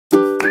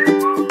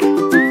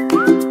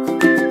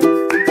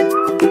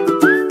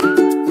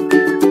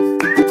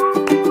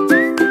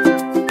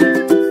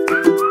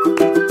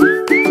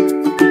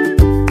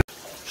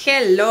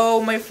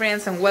Hello my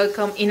friends and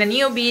welcome in a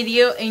new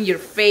video in your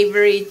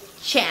favorite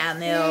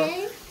channel.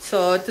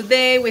 So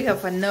today we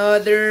have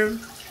another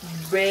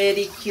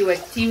very cute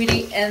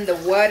activity in the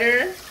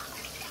water.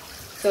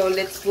 So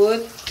let's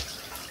put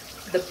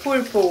the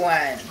purple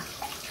one.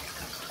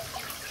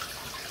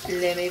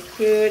 Let me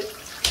put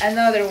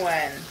another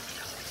one.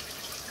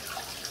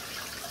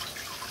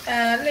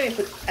 Let me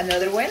put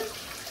another one.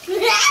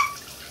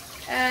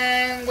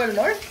 And one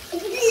more.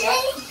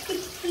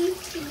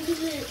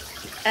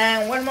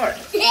 And one more.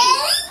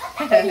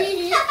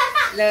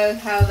 Look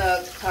how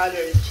the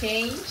colors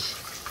change.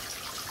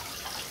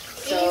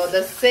 So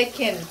the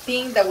second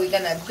thing that we're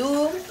gonna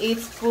do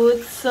is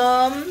put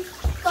some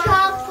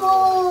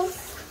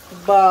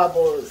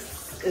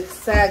bubbles.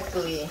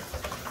 Exactly.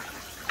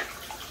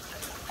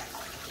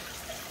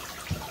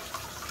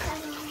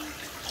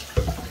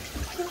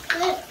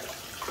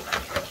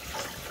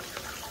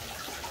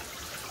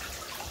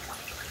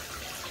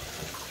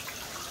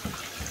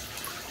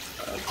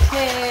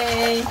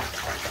 Okay,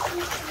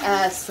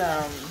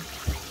 awesome.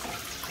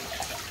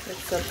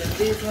 Let's open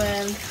this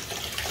one.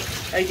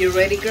 Are you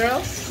ready,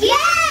 girls? Yeah!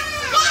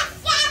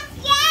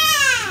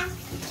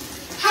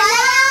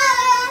 Hello,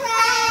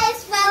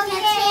 guys!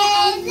 Welcome to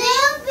a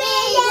new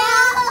video.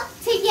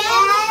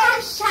 Together we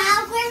have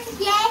shower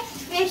today.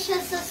 Make sure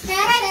to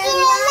subscribe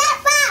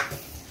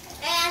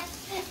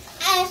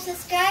and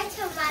subscribe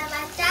to my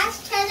dad's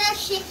channel.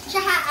 She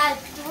has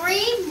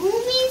 3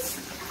 movies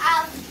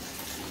of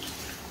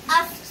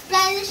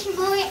Spanish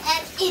movie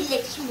and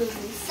English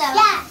movie. So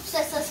yeah,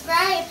 so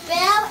subscribe,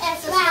 bell, and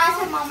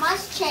subscribe to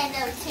Mama's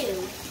channel too.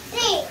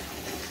 3.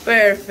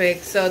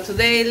 Perfect. So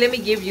today let me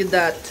give you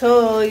the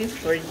toys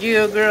for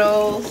you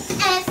girls.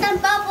 And some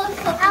bubbles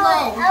for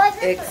blow.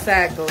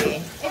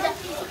 Exactly.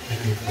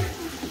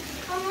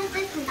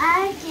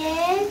 I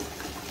get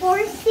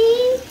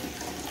horsey,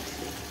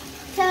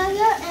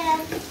 tiger,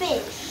 and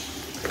fish.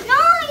 No,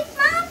 it's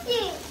not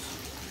fish.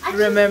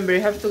 Remember,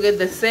 you have to get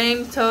the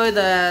same toy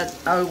that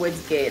I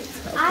always get.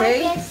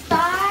 Okay? I get star.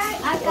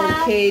 I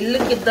got. Okay,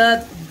 look at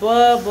that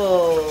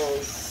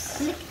bubbles.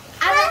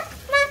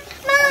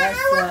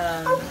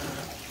 Awesome.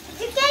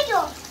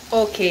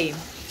 Okay,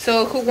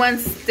 so who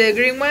wants the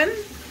green one?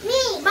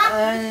 Me.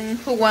 And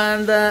who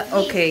wants the...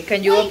 Okay,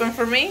 can you open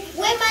for me?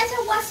 Wait,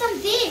 I want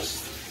some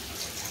dish.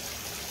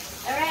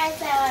 Alright,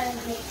 so I want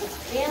to make it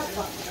real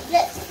fun.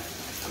 Look.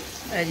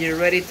 Are you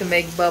ready to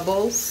make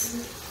bubbles?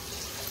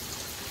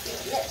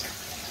 Look.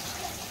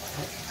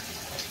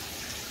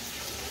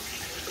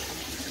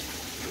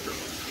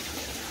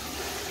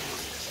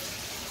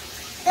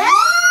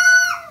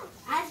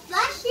 I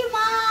splashed you,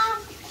 Mom.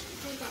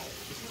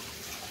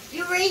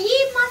 You ready,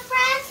 my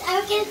friends? I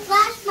can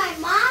splash my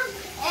mom,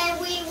 and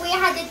we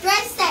had the 3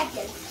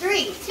 seconds.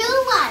 3, 2,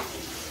 1.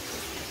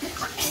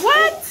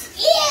 What?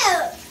 Ew!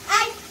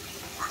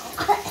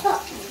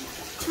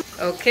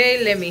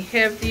 Okay, let me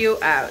help you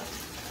out.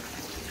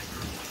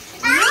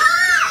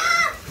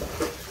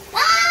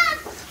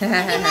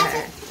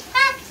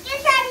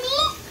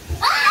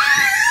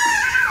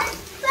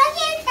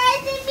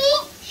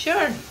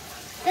 Sure.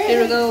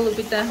 Here we go,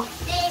 Lupita.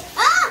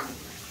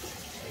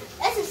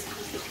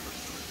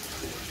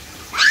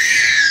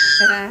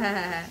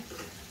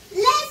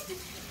 Let's,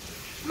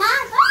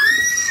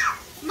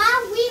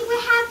 Mom, we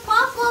have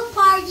bubble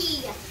party.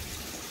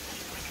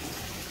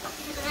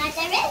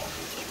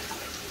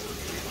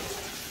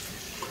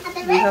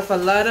 We have a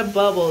lot of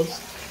bubbles.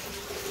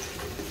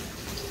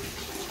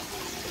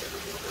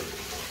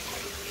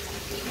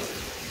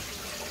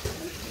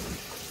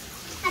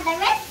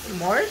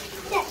 More?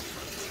 Yeah.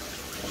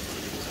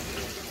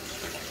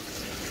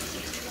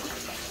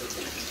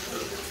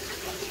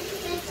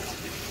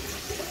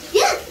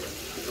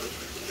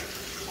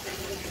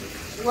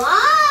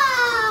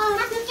 Wow!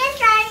 You can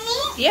try me?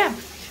 Yeah,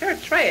 sure,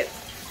 try it.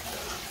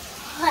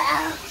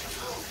 Wow.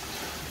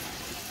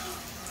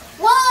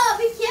 Whoa,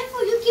 be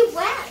careful, you get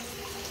wet.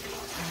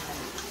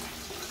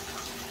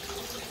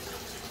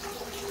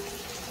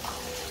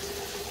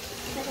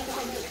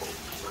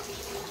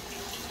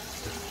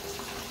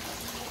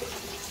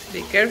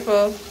 Be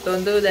careful,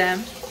 don't do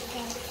them.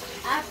 Okay.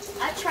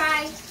 I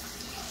try.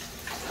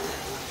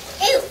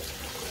 Ew!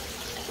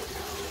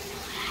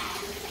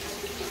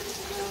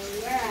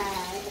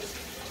 Alright.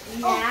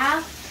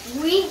 Now,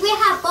 we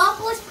have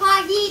bubbles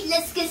party.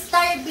 Let's get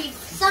started. Be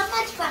so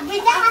much fun.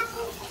 With that.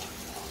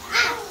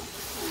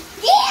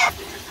 Yeah!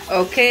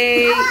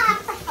 Okay,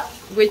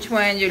 which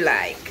one you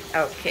like?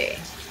 Okay.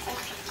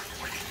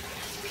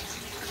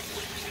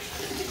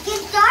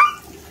 Get started.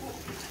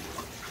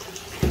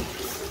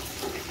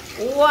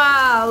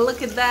 Wow,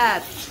 look at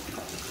that.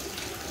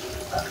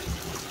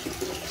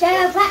 Should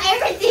I put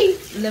everything?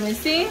 Let me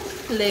see.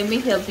 Let me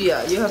help you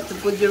out. You have to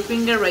put your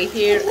finger right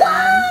here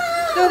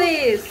Wow. and do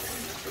this.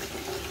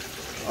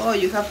 Oh,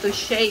 you have to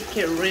shake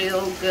it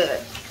real good.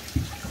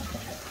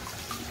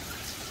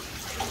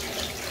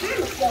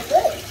 So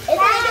good.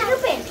 It's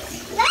open.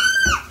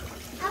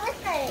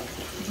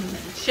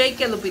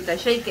 Shake it, Lupita,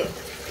 shake it.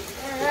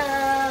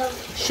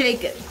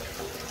 Shake it.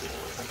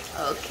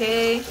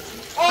 Okay.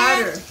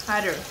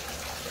 Hotter.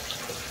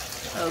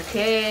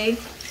 Okay.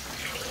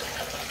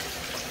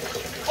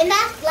 And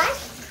that's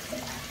flash.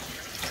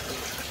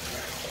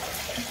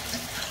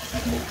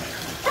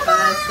 Come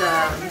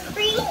Awesome. on,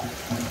 free.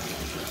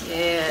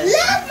 Yes.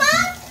 Look,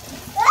 Mom.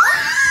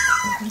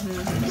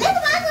 Look,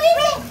 Mom,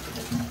 leave it.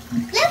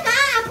 Look, Mom,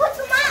 I put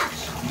too much.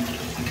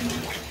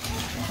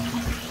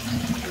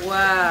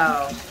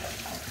 Wow.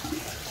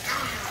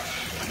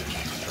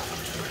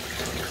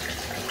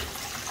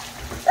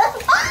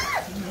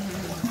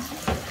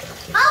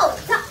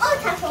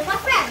 Time for my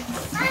friends.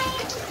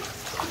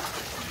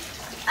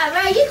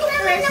 Alright, you can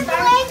run up the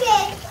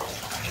blanket.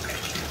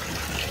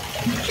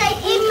 Say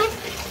in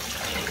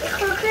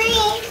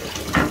green.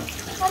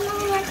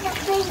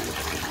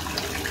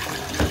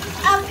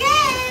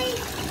 Okay.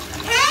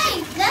 Hey,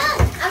 look.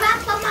 I'm gonna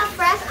put my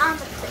friends on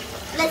the plate.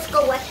 Let's go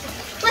wash it.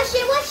 Wash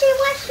it.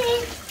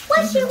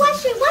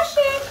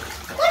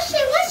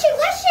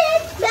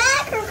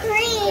 Black or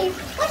green?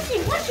 Wash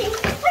it.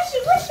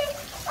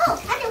 Oh,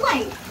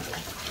 anyway.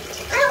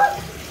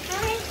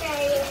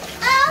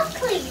 Oh,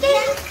 please.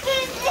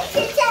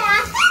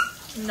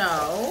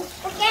 No.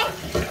 Okay.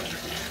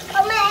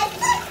 Oh, my.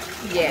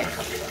 Yes.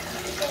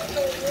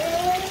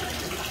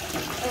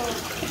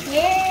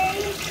 Okay.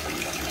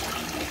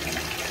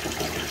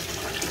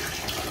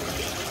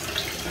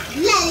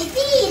 La li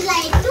ti, la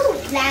li tu,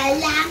 la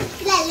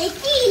li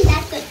ti, la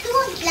tu tu,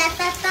 la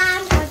ta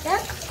tam,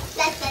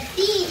 la ta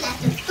ti, la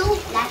tu tu,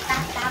 la ta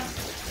tam.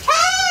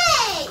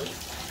 Hey!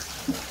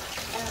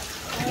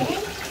 Okay.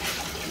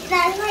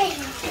 That's right.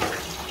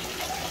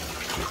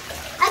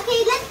 Okay,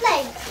 let's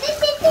play.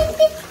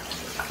 Tick.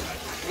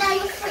 Now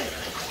you're free.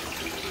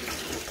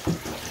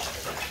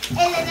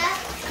 Elena.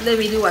 Let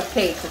me do a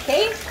cake,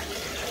 okay?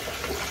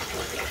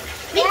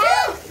 Me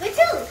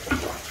too.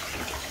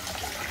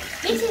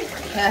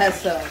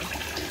 Awesome.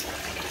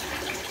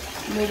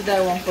 Move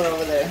that one for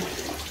over there.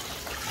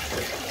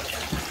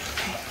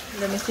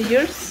 Let me see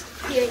yours.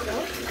 Here you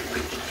go.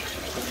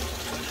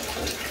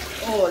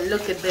 Oh,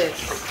 look at this.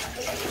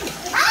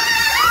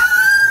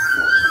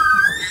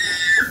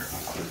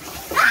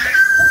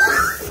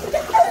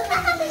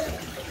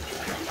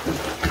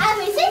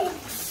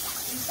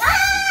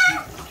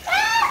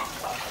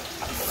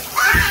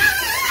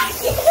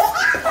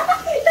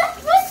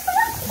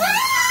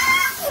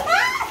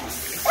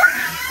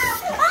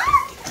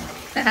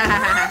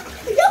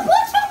 You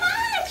put so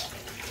much!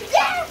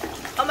 Yeah!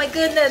 Oh my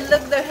goodness,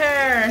 look at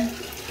her.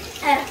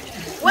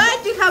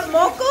 What? You have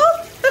moco?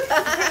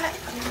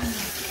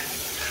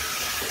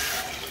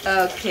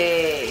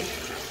 Okay.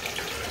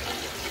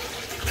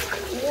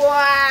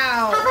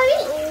 Wow. How about me?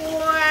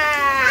 Wow.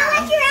 How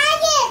about you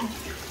ride it?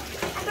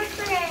 I'm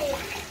afraid.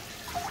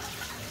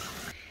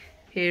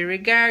 Here we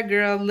go,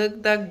 girl.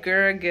 Look the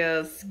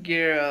girls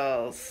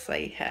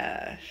I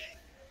have.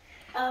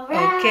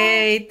 Alright.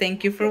 Okay,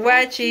 thank you for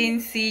watching.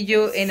 See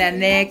you in the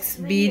next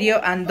video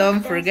and don't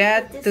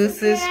forget to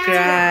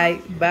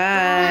subscribe.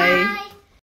 Bye. Bye.